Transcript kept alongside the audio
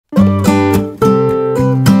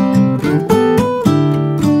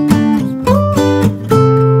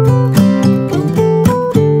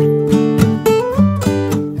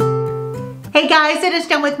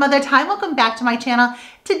again with Mother Time. Welcome back to my channel.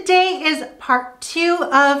 Today is part 2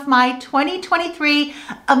 of my 2023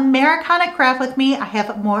 Americana craft with me. I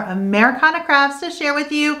have more Americana crafts to share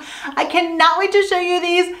with you. I cannot wait to show you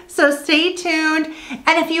these, so stay tuned.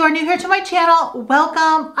 And if you are new here to my channel,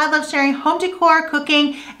 welcome. I love sharing home decor,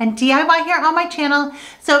 cooking, and DIY here on my channel.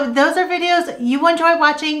 So if those are videos you enjoy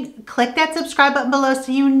watching, click that subscribe button below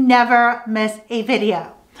so you never miss a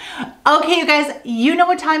video. Okay, you guys, you know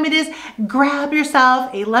what time it is. Grab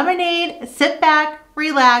yourself a lemonade, sit back,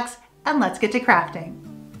 relax, and let's get to crafting.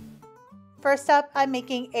 First up, I'm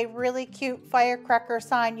making a really cute firecracker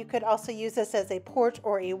sign. You could also use this as a porch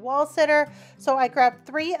or a wall sitter. So I grabbed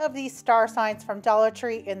 3 of these star signs from Dollar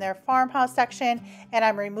Tree in their farmhouse section, and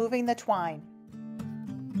I'm removing the twine.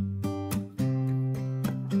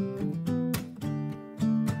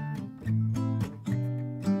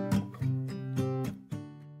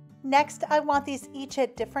 Next, I want these each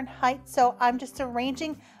at different heights, so I'm just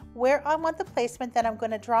arranging where I want the placement. Then I'm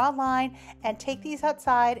going to draw a line and take these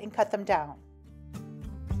outside and cut them down.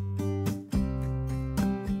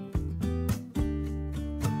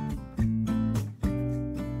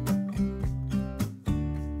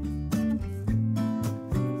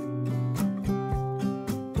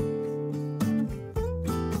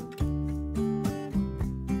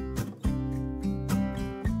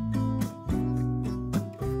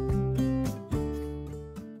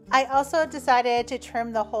 I also decided to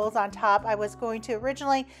trim the holes on top. I was going to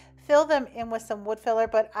originally fill them in with some wood filler,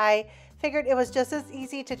 but I figured it was just as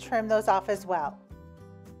easy to trim those off as well.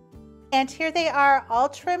 And here they are, all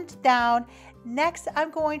trimmed down. Next,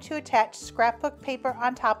 I'm going to attach scrapbook paper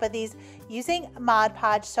on top of these using Mod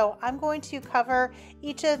Podge. So I'm going to cover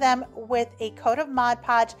each of them with a coat of Mod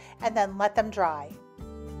Podge and then let them dry.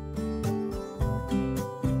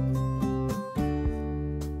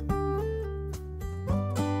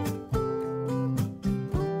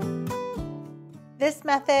 This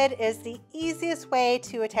method is the easiest way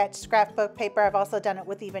to attach scrapbook paper. I've also done it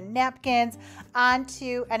with even napkins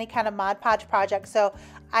onto any kind of Mod Podge project. So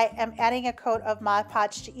I am adding a coat of Mod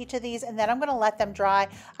Podge to each of these, and then I'm going to let them dry.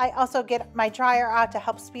 I also get my dryer out to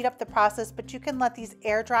help speed up the process, but you can let these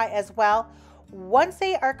air dry as well. Once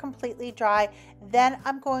they are completely dry, then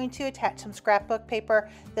I'm going to attach some scrapbook paper.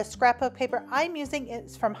 The scrapbook paper I'm using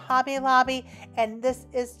is from Hobby Lobby, and this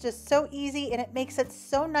is just so easy and it makes it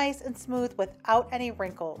so nice and smooth without any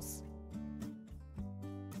wrinkles.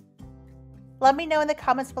 Let me know in the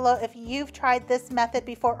comments below if you've tried this method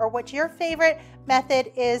before or what your favorite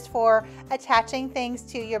method is for attaching things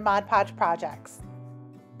to your Mod Podge projects.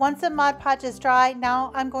 Once the Mod Podge is dry,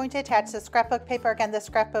 now I'm going to attach the scrapbook paper. Again, the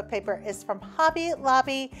scrapbook paper is from Hobby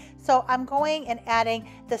Lobby. So I'm going and adding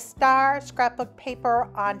the star scrapbook paper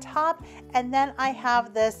on top. And then I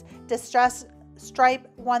have this distress stripe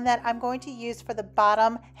one that I'm going to use for the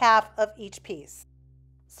bottom half of each piece.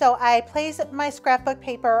 So I place my scrapbook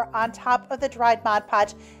paper on top of the dried Mod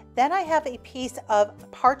Podge. Then I have a piece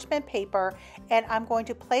of parchment paper and I'm going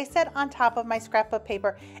to place that on top of my scrapbook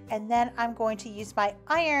paper, and then I'm going to use my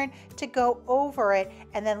iron to go over it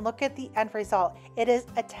and then look at the end result. It is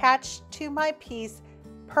attached to my piece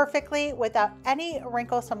perfectly without any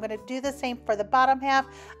wrinkles. So I'm going to do the same for the bottom half.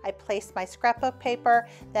 I place my scrapbook paper,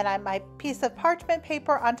 then I have my piece of parchment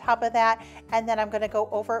paper on top of that, and then I'm going to go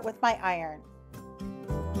over it with my iron.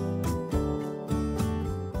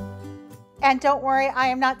 And don't worry, I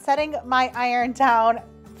am not setting my iron down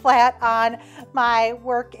flat on my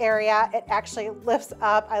work area. It actually lifts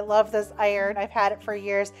up. I love this iron. I've had it for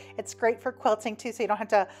years. It's great for quilting too, so you don't have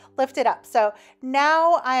to lift it up. So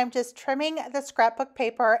now I am just trimming the scrapbook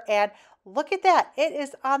paper, and look at that. It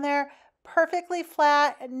is on there perfectly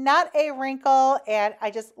flat, not a wrinkle, and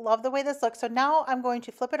I just love the way this looks. So now I'm going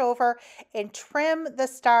to flip it over and trim the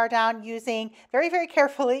star down using, very, very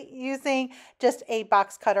carefully, using just a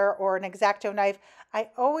box cutter or an X-Acto knife. I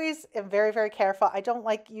always am very, very careful. I don't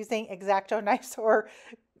like using X-Acto knives or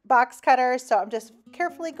box cutters, so I'm just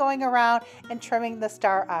carefully going around and trimming the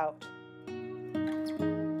star out.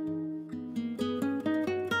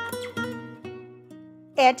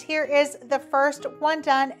 And here is the first one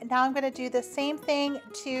done. Now I'm going to do the same thing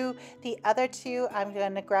to the other 2. I'm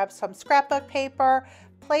going to grab some scrapbook paper,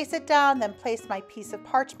 place it down, then place my piece of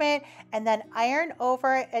parchment, and then iron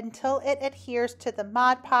over it until it adheres to the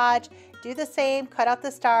Mod Podge. Do the same, cut out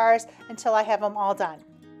the stars until I have them all done.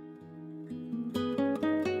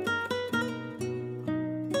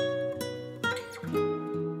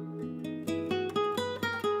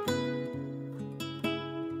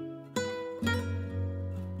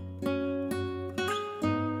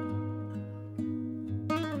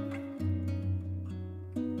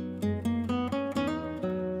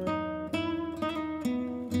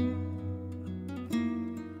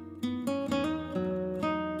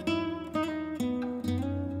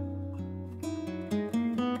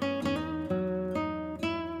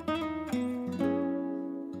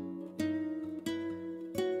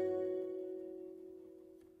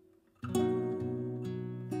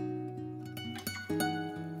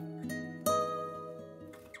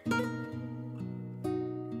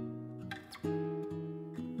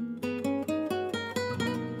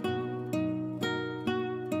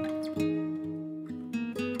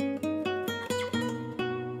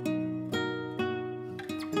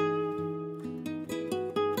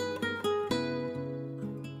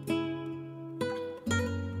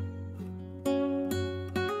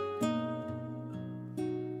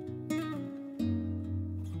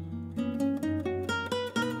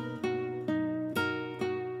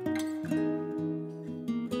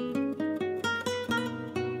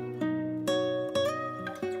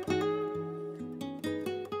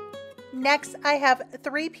 Next, I have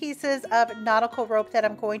 3 pieces of nautical rope that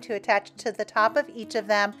I'm going to attach to the top of each of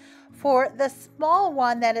them. For the small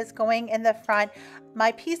one that is going in the front,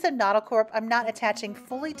 my piece of nautical rope, I'm not attaching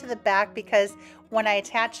fully to the back because when I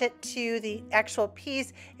attach it to the actual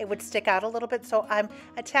piece, it would stick out a little bit. So I'm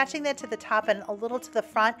attaching that to the top and a little to the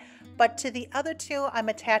front, but to the other 2, I'm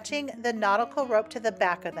attaching the nautical rope to the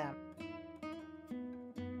back of them.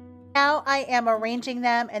 Now I am arranging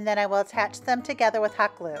them and then I will attach them together with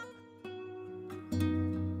hot glue.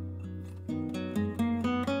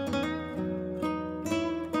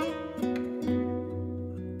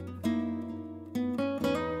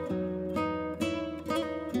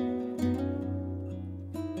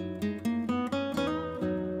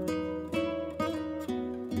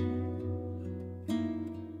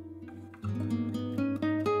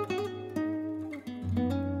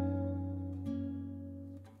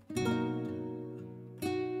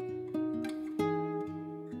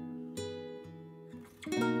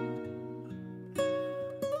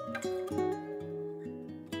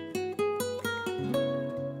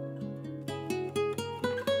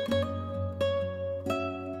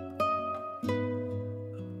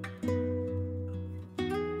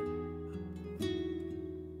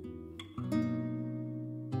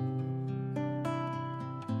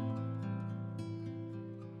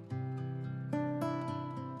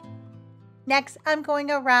 Next, I'm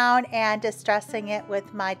going around and distressing it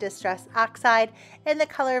with my Distress Oxide in the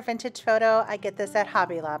color Vintage Photo. I get this at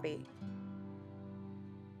Hobby Lobby.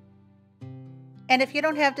 And if you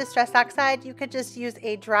don't have Distress Oxide, you could just use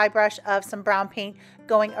a dry brush of some brown paint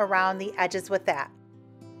going around the edges with that.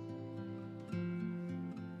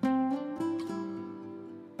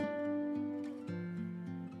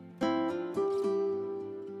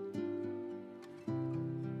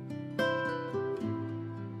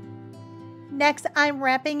 Next, I'm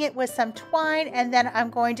wrapping it with some twine and then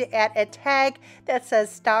I'm going to add a tag that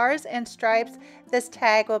says Stars and Stripes. This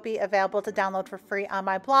tag will be available to download for free on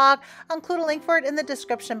my blog. I'll include a link for it in the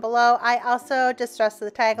description below. I also distress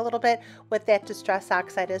the tag a little bit with that Distress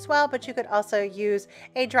Oxide as well, but you could also use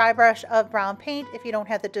a dry brush of brown paint if you don't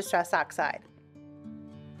have the Distress Oxide.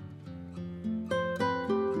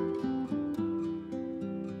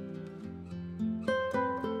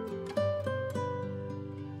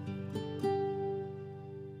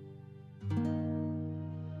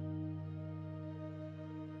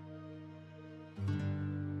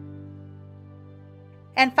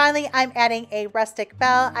 And finally, I'm adding a rustic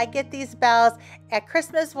bell. I get these bells at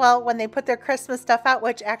Christmas, well, when they put their Christmas stuff out,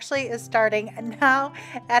 which actually is starting now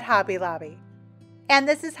at Hobby Lobby. And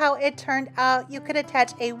this is how it turned out. You could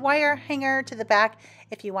attach a wire hanger to the back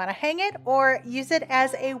if you want to hang it, or use it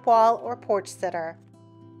as a wall or porch sitter.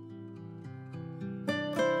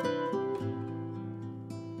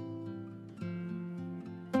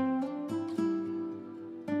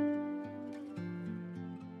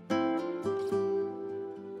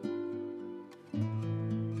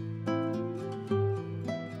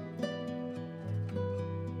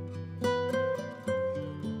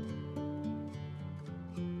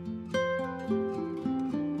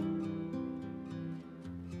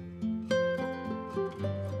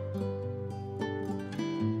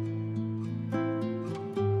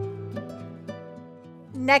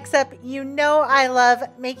 Next up, you know I love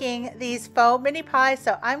making these faux mini pies,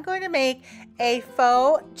 so I'm going to make a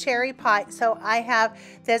faux cherry pie. So I have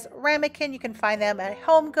this ramekin. You can find them at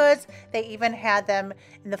Home Goods. They even had them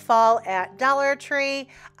in the fall at Dollar Tree.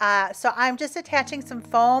 So I'm just attaching some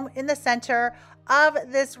foam in the center of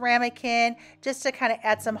this ramekin just to kind of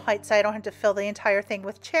add some height so I don't have to fill the entire thing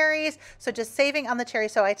with cherries. So just saving on the cherry.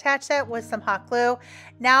 So I attach that with some hot glue.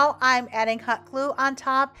 Now I'm adding hot glue on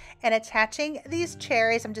top and attaching these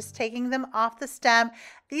cherries. I'm just taking them off the stem.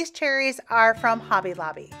 These cherries are from Hobby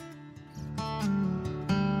Lobby.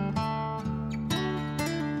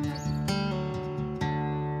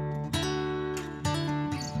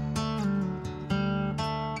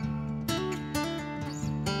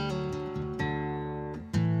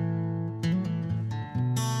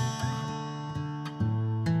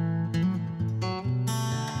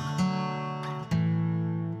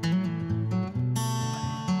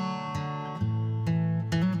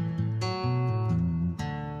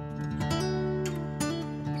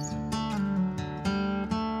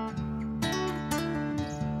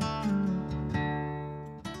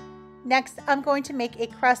 Next, I'm going to make a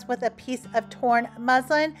crust with a piece of torn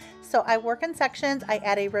muslin. So I work in sections, I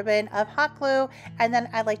add a ribbon of hot glue, and then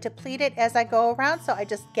I like to pleat it as I go around. So I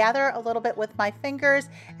just gather a little bit with my fingers,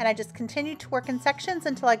 and I just continue to work in sections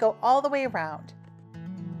until I go all the way around.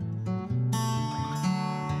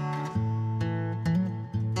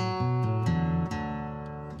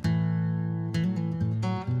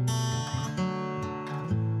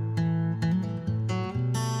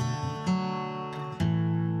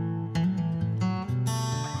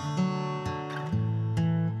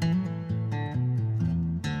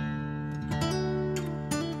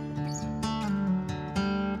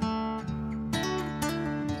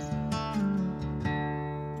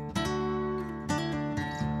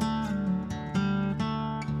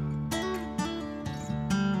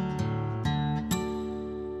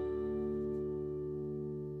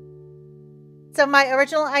 So my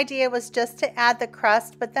original idea was just to add the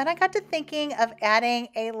crust, but then I got to thinking of adding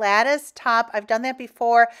a lattice top. I've done that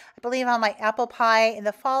before. I believe on my apple pie in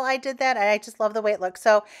the fall I did that, and I just love the way it looks.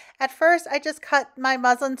 So at first I just cut my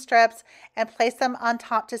muslin strips and place them on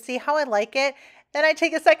top to see how I like it. Then I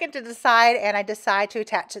take a second to decide, and I decide to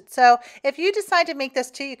attach it. So if you decide to make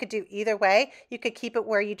this too, you could do either way. You could keep it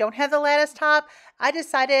where you don't have the lattice top. I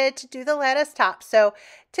decided to do the lattice top. So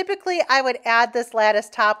typically I would add this lattice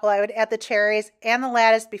top, well, I would add the cherries and the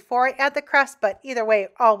lattice before I add the crust, but either way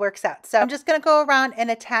it all works out. So I'm just going to go around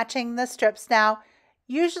and attaching the strips now.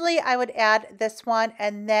 Usually I would add this one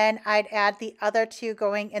and then I'd add the other two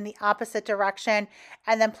going in the opposite direction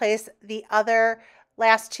and then place the other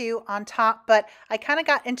last two on top, but I kind of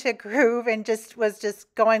got into a groove and was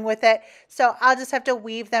just going with it. So I'll just have to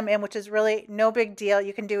weave them in, which is really no big deal.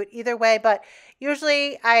 You can do it either way, but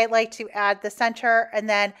usually I like to add the center and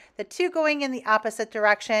then the two going in the opposite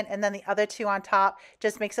direction and then the other two on top.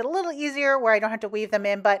 Just makes it a little easier where I don't have to weave them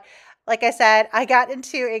in. But like I said, I got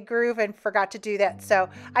into a groove and forgot to do that. So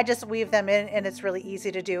I just weave them in and it's really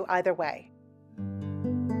easy to do either way.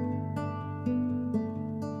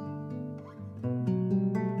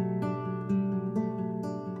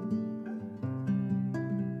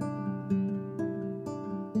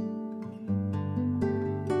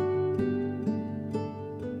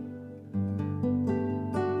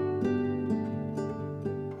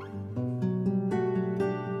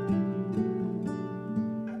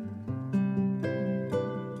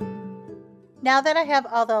 Now that I have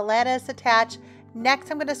all the lattice attached,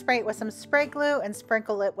 next I'm going to spray it with some spray glue and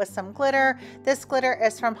sprinkle it with some glitter. This glitter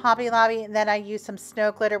is from Hobby Lobby, and then I use some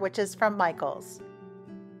snow glitter, which is from Michaels.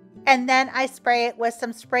 And then I spray it with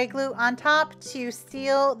some spray glue on top to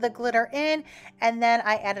seal the glitter in. And then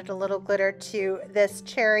I added a little glitter to this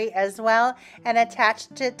cherry as well and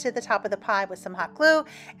attached it to the top of the pie with some hot glue.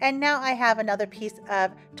 And now I have another piece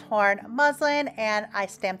of torn muslin and I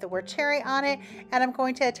stamped the word cherry on it. And I'm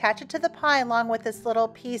going to attach it to the pie along with this little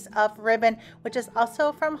piece of ribbon, which is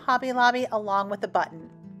also from Hobby Lobby, along with a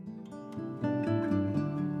button.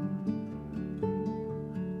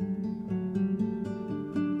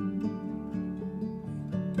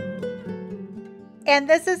 And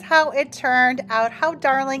this is how it turned out. How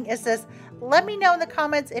darling is this? Let me know in the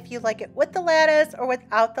comments if you like it with the lattice or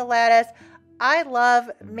without the lattice. I love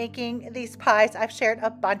making these pies. I've shared a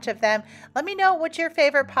bunch of them. Let me know what your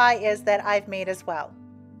favorite pie is that I've made as well.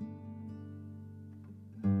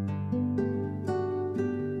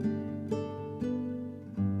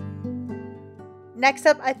 Next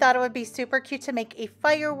up, I thought it would be super cute to make a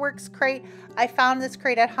fireworks crate. I found this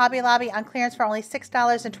crate at Hobby Lobby on clearance for only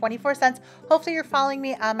 $6.24. Hopefully you're following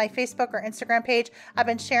me on my Facebook or Instagram page. I've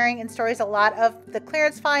been sharing in stories a lot of the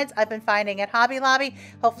clearance finds I've been finding at Hobby Lobby.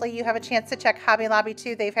 Hopefully you have a chance to check Hobby Lobby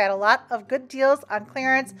too. They've had a lot of good deals on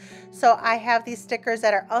clearance. So I have these stickers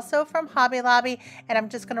that are also from Hobby Lobby, and I'm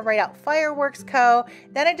just gonna write out Fireworks Co.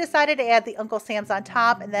 Then I decided to add the Uncle Sam's on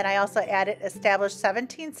top, and then I also added established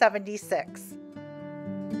 1776.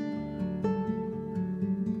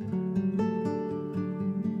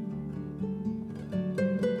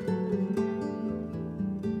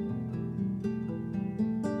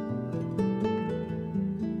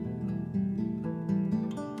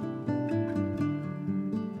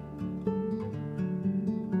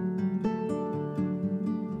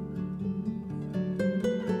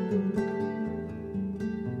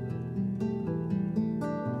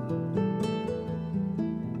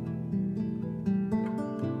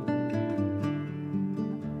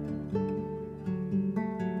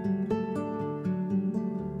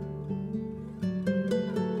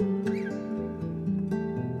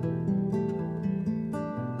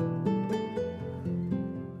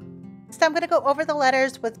 I'm going to go over the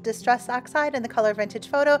letters with Distress Oxide in the color Vintage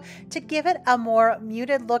Photo to give it a more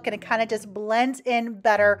muted look, and it kind of just blends in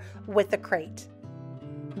better with the crate.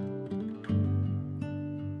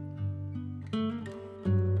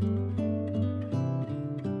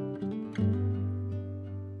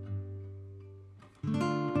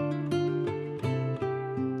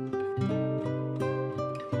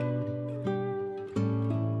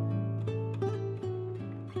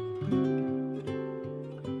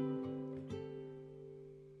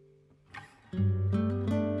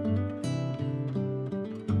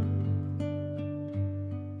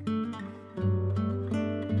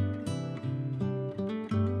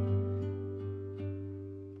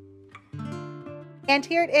 And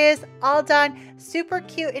here it is, all done. Super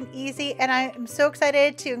cute and easy, and I am so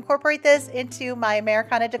excited to incorporate this into my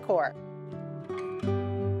Americana decor.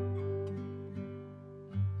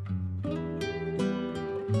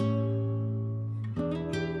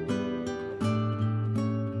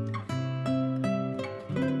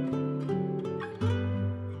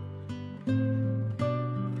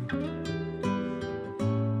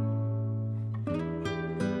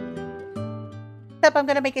 up, I'm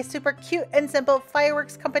going to make a super cute and simple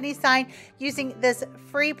fireworks company sign using this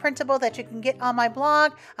free printable that you can get on my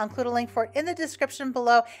blog. I'll include a link for it in the description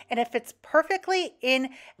below, and it fits perfectly in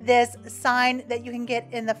this sign that you can get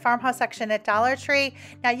in the farmhouse section at Dollar Tree.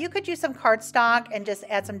 Now you could use some cardstock and just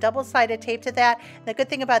add some double-sided tape to that. The good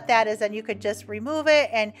thing about that is then you could just remove it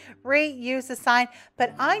and reuse the sign,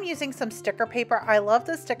 but I'm using some sticker paper. I love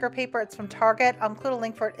the sticker paper. It's from Target. I'll include a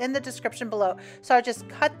link for it in the description below. So I just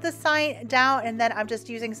cut the sign down, and then I'm just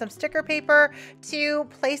using some sticker paper to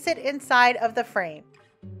place it inside of the frame.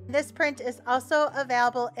 This print is also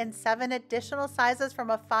available in 7 additional sizes,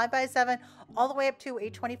 from a 5x7 all the way up to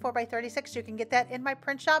a 24x36. You can get that in my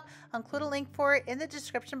print shop. I'll include a link for it in the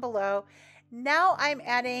description below. Now I'm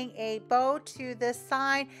adding a bow to this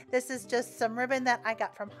sign. This is just some ribbon that I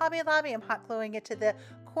got from Hobby Lobby. I'm hot gluing it to the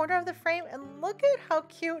corner of the frame, and look at how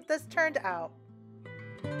cute this turned out.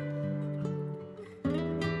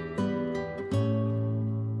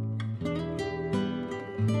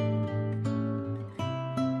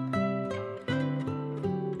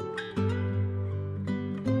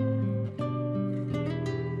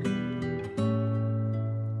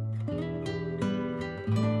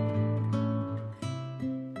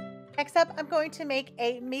 Next up, I'm going to make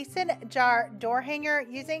a mason jar door hanger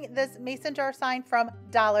using this mason jar sign from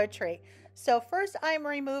Dollar Tree. So first I'm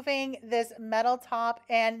removing this metal top,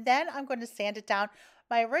 and then I'm going to sand it down.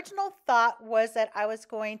 My original thought was that I was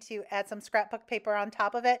going to add some scrapbook paper on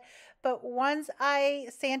top of it, but once I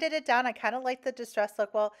sanded it down, I kind of like the distressed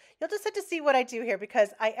look. Well, you'll just have to see what I do here because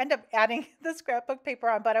I end up adding the scrapbook paper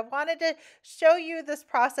on, but I wanted to show you this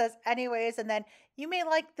process anyways, and then you may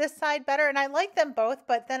like this side better, and I like them both,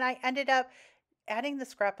 but then I ended up adding the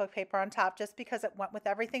scrapbook paper on top just because it went with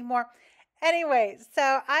everything more. Anyway,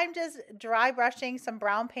 so I'm just dry brushing some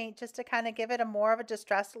brown paint just to kind of give it a more of a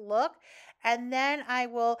distressed look. And then I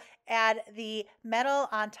will add the metal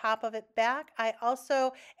on top of it back. I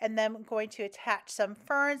also am then going to attach some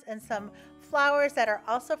ferns and some flowers that are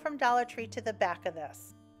also from Dollar Tree to the back of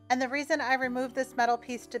this. And the reason I removed this metal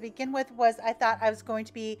piece to begin with was I thought I was going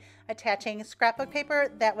to be attaching scrapbook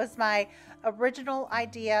paper. That was my original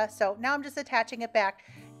idea. So now I'm just attaching it back.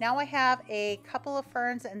 Now I have a couple of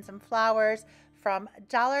ferns and some flowers from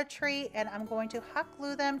Dollar Tree, and I'm going to hot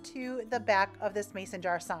glue them to the back of this mason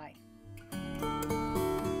jar sign.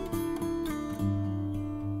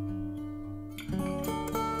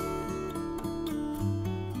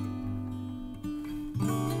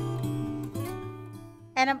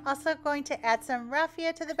 And I'm also going to add some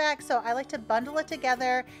raffia to the back. So I like to bundle it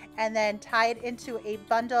together and then tie it into a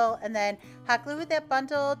bundle and then hot glue that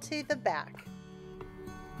bundle to the back.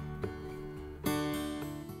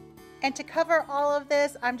 And to cover all of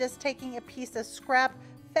this, I'm just taking a piece of scrap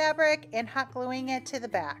fabric and hot gluing it to the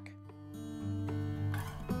back.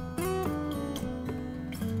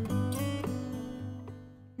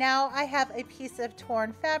 Now I have a piece of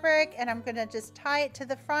torn fabric, and I'm going to just tie it to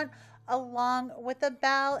the front along with the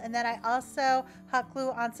bell, and then I also hot glue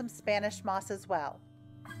on some Spanish moss as well.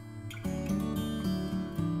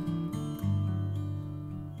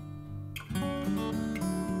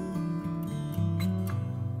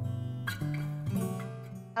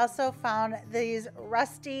 Also found these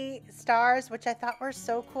rusty stars, which I thought were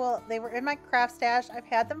so cool. They were in my craft stash. I've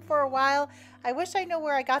had them for a while. I wish I knew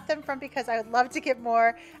where I got them from because I would love to get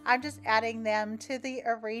more. I'm just adding them to the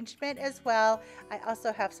arrangement as well. I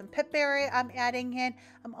also have some pipberry I'm adding in.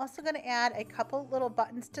 I'm also going to add a couple little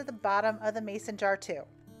buttons to the bottom of the mason jar too.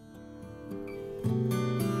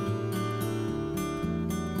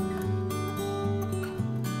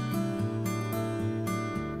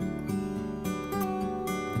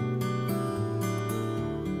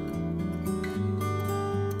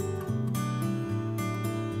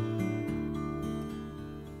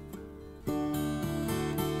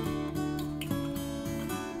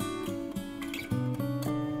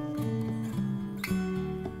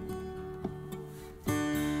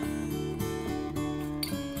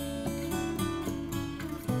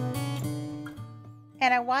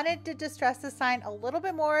 And I wanted to distress the sign a little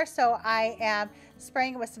bit more, so I am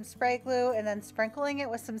spraying it with some spray glue and then sprinkling it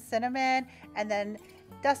with some cinnamon and then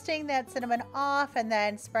dusting that cinnamon off and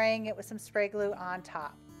then spraying it with some spray glue on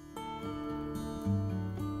top.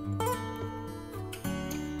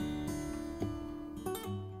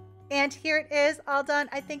 And here it is all done.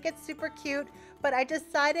 I think it's super cute, but I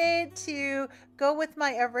decided to go with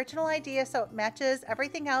my original idea so it matches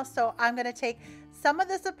everything else. So I'm going to take some of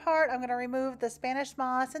this apart. I'm going to remove the Spanish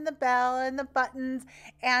moss and the bell and the buttons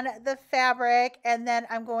and the fabric. And then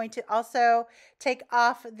I'm going to also take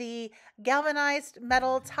off the galvanized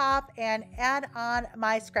metal top and add on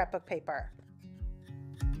my scrapbook paper.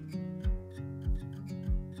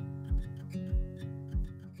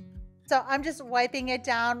 So I'm just wiping it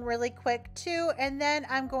down really quick too, and then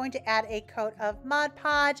I'm going to add a coat of Mod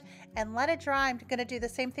Podge and let it dry. I'm going to do the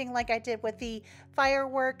same thing like I did with the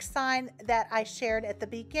fireworks sign that I shared at the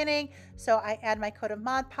beginning. So I add my coat of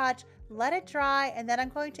Mod Podge, let it dry, and then I'm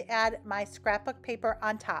going to add my scrapbook paper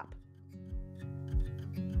on top.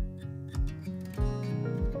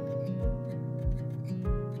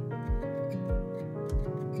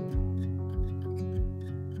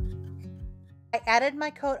 I added my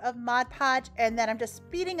coat of Mod Podge, and then I'm just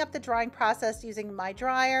speeding up the drying process using my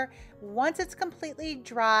dryer. Once it's completely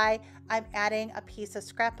dry, I'm adding a piece of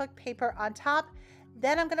scrapbook paper on top.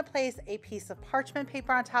 Then I'm going to place a piece of parchment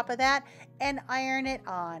paper on top of that and iron it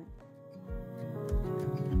on.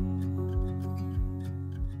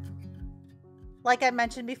 Like I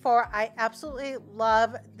mentioned before, I absolutely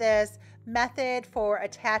love this method for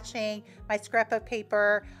attaching my scrapbook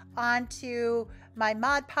paper onto my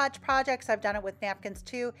Mod Podge projects. I've done it with napkins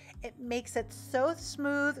too. It makes it so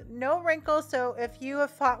smooth, no wrinkles. So if you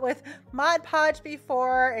have fought with Mod Podge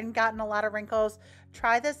before and gotten a lot of wrinkles,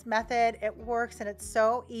 try this method. It works and it's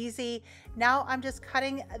so easy. Now I'm just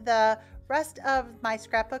cutting the rest of my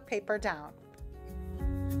scrapbook paper down.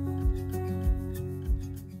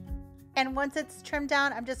 And once it's trimmed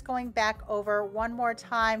down, I'm just going back over one more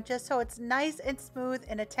time just so it's nice and smooth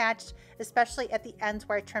and attached, especially at the ends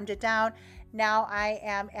where I trimmed it down. Now I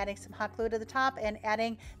am adding some hot glue to the top and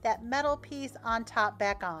adding that metal piece on top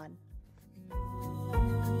back on.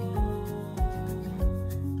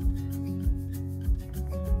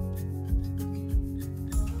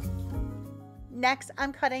 Next,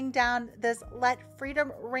 I'm cutting down this Let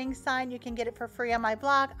Freedom ring sign. You can get it for free on my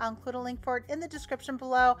blog. I'll include a link for it in the description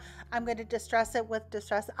below. I'm going to distress it with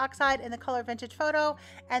Distress Oxide in the color Vintage Photo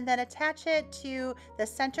and then attach it to the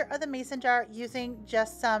center of the mason jar using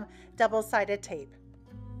just some double-sided tape.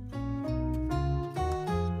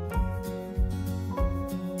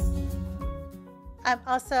 I'm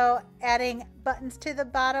also adding buttons to the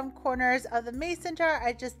bottom corners of the mason jar.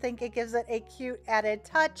 I just think it gives it a cute added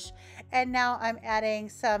touch. And now I'm adding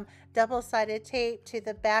some double-sided tape to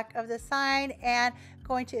the back of the sign and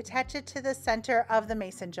going to attach it to the center of the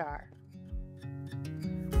mason jar.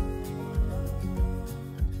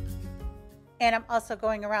 And I'm also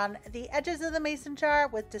going around the edges of the mason jar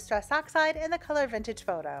with Distress Oxide in the color Vintage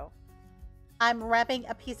Photo. I'm wrapping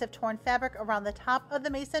a piece of torn fabric around the top of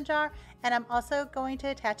the mason jar, and I'm also going to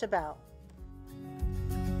attach a bell.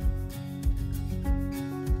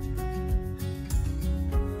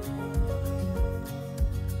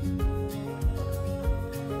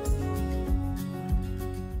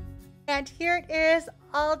 And here it is,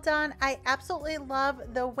 all done. I absolutely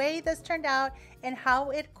love the way this turned out and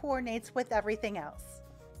how it coordinates with everything else.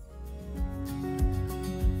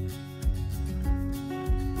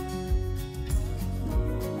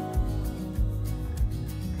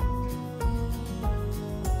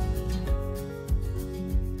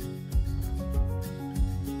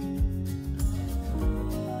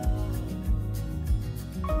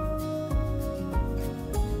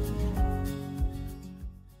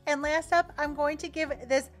 And last up, I'm going to give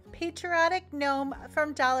this patriotic gnome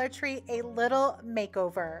from Dollar Tree a little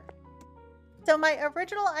makeover. So my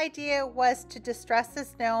original idea was to distress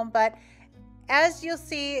this gnome, but as you'll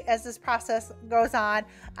see as this process goes on,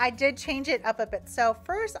 I did change it up a bit. So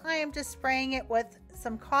first I am just spraying it with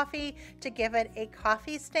some coffee to give it a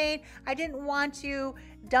coffee stain. I didn't want to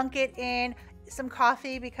dunk it in some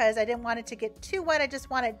coffee because I didn't want it to get too wet. I just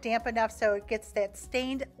want it damp enough so it gets that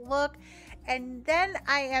stained look. And then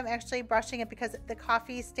I am actually brushing it because the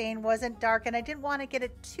coffee stain wasn't dark and I didn't want to get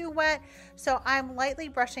it too wet. So I'm lightly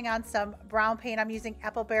brushing on some brown paint. I'm using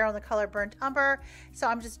Apple Barrel in the color Burnt Umber. So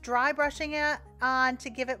I'm just dry brushing it on to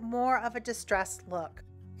give it more of a distressed look.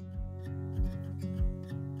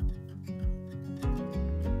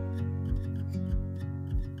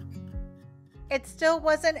 It still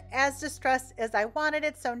wasn't as distressed as I wanted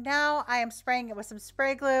it, so now I am spraying it with some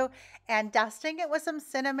spray glue and dusting it with some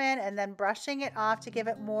cinnamon and then brushing it off to give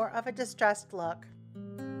it more of a distressed look.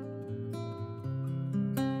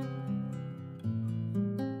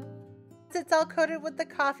 It's all coated with the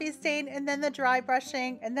coffee stain and then the dry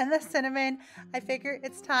brushing and then the cinnamon, I figured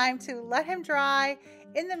it's time to let him dry.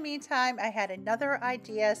 In the meantime, I had another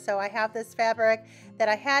idea. So I have this fabric that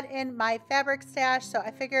I had in my fabric stash. So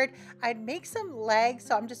I figured I'd make some legs.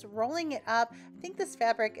 So I'm just rolling it up. I think this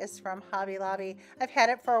fabric is from Hobby Lobby. I've had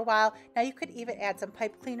it for a while. Now you could even add some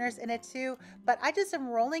pipe cleaners in it too, but I just am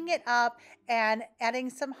rolling it up and adding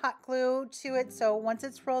some hot glue to it. So once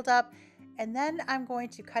it's rolled up, and then I'm going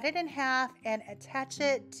to cut it in half and attach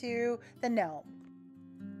it to the gnome.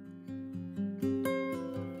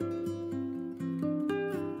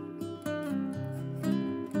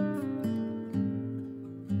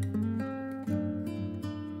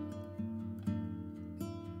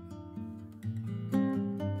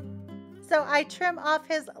 So I trim off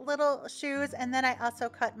his little shoes, and then I also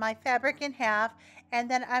cut my fabric in half, and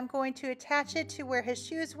then I'm going to attach it to where his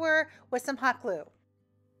shoes were with some hot glue.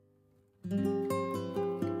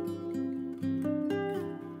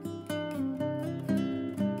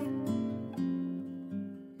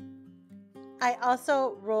 I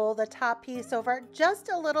also roll the top piece over just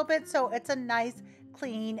a little bit so it's a nice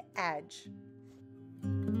clean edge.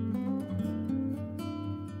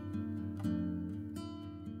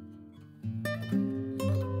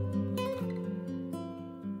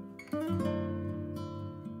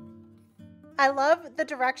 I love the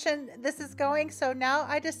direction this is going, so now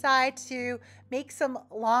I decide to make some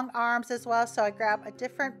long arms as well. So I grab a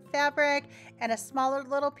different fabric and a smaller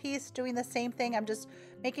little piece, doing the same thing. I'm just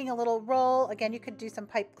making a little roll. Again, you could do some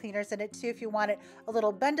pipe cleaners in it too if you want it a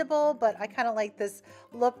little bendable, but I kind of like this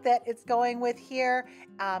look that it's going with here.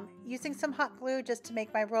 Using some hot glue just to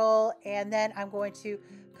make my roll, and then I'm going to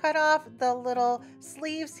cut off the little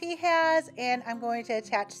sleeves he has, and I'm going to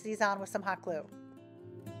attach these on with some hot glue.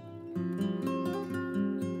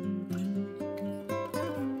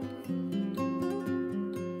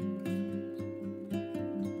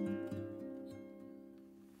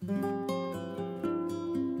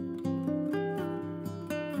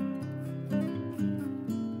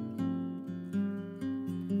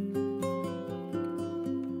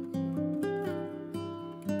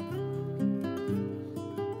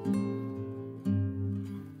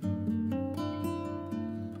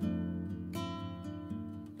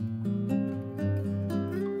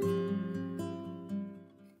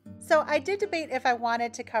 So I did debate if I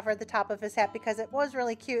wanted to cover the top of his hat because it was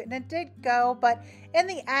really cute, and it did go, but in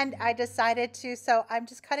the end I decided to, so I'm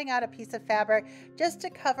just cutting out a piece of fabric just to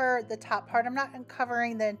cover the top part. I'm not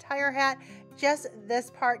covering the entire hat, just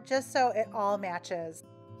this part, just so it all matches.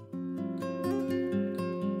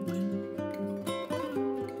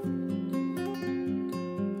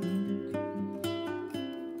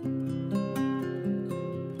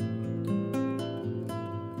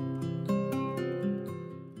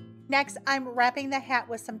 Next, I'm wrapping the hat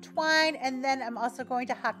with some twine, and then I'm also going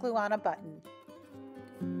to hot glue on a button.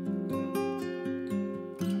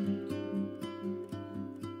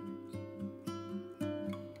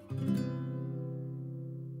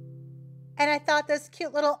 And I thought this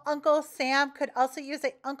cute little Uncle Sam could also use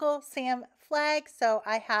an Uncle Sam flag. So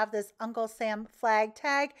I have this Uncle Sam flag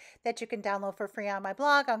tag that you can download for free on my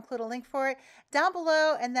blog. I'll include a link for it down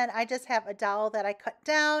below. And then I just have a dowel that I cut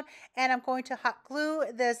down, and I'm going to hot glue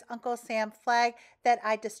this Uncle Sam flag that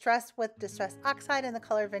I distressed with Distress Oxide in the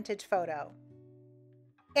color Vintage Photo.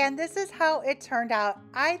 And this is how it turned out.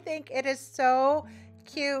 I think it is so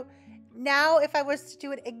cute. Now, if I was to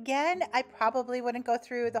do it again, I probably wouldn't go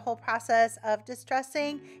through the whole process of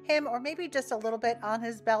distressing him, or maybe just a little bit on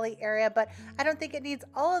his belly area, but I don't think it needs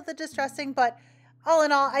all of the distressing. But all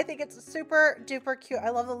in all, I think it's super duper cute. I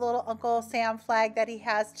love the little Uncle Sam flag that he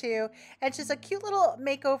has too. And it's just a cute little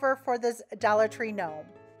makeover for this Dollar Tree gnome.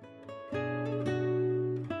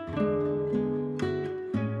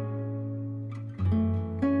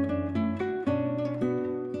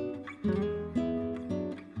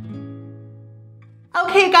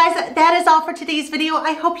 Okay guys, that is all for today's video.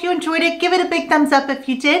 I hope you enjoyed it. Give it a big thumbs up if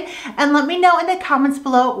you did, and let me know in the comments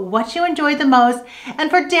below what you enjoyed the most. And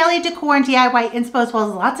for daily decor and DIY inspo, as well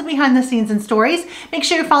as lots of behind the scenes and stories, make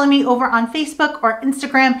sure you follow me over on Facebook or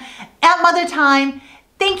Instagram at Mother Time.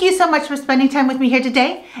 Thank you so much for spending time with me here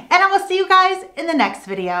today, and I will see you guys in the next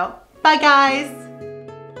video. Bye guys.